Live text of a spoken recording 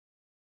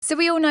So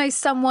we all know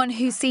someone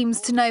who seems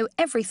to know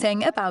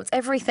everything about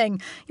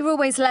everything. You're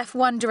always left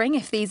wondering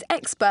if these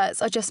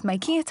experts are just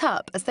making it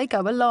up as they go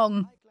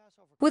along.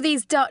 Well,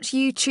 these Dutch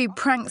YouTube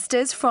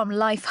pranksters from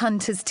Life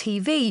Hunters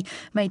TV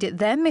made it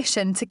their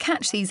mission to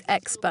catch these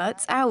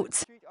experts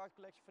out.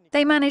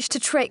 They managed to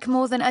trick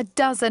more than a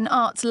dozen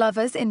art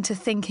lovers into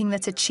thinking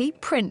that a cheap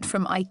print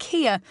from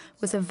IKEA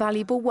was a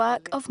valuable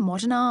work of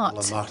modern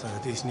art.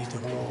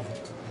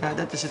 Ja,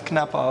 dat is het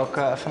knappe ook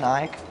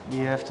van Ike.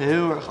 Die heeft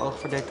heel erg oog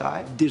voor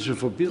detail. Dit is een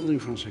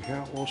verbeelding van zijn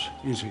chaos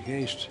in zijn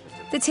geest.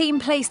 The team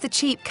placed the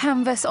cheap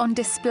canvas on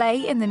display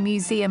in the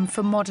Museum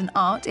for Modern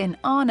Art in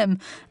Arnhem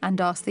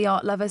and asked the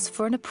art lovers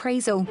for an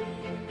appraisal.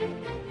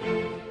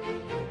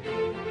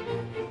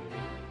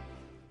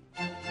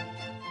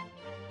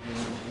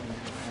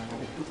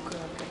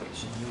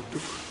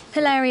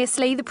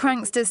 Hilariously, the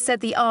pranksters said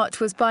the art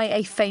was by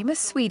a famous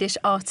Swedish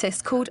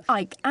artist called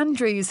Ike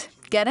Andrews.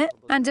 Get it?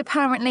 And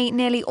apparently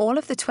nearly all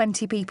of the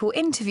 20 people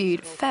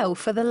interviewed fell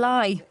for the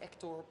lie.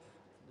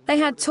 They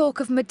had talk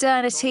of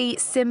modernity,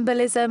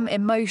 symbolism,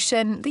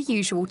 emotion, the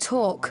usual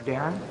talk.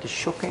 Modern, de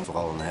shocking.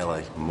 Vooral een heel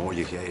erg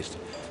mooie geest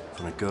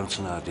van een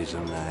kunstenaar die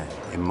zijn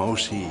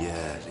emotie,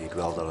 ik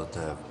wil dat het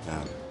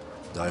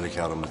duidelijk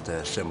gaat om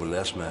het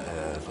symbolisme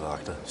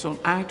erachter. Zo'n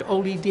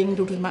aardolie-ding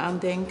doet het me aan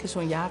denken,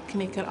 zo'n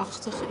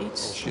jaarknikkerachtig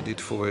iets. Als je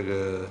dit voor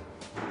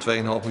 2,5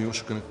 miljoen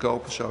zou kunnen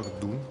kopen, zou ik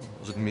het doen.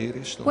 Als het meer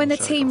is, dan When the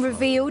team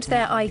revealed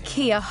their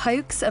IKEA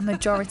hoax, a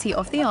majority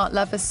of the art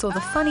lovers saw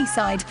the funny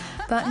side,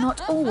 but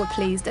not all were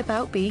pleased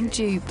about being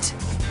duped.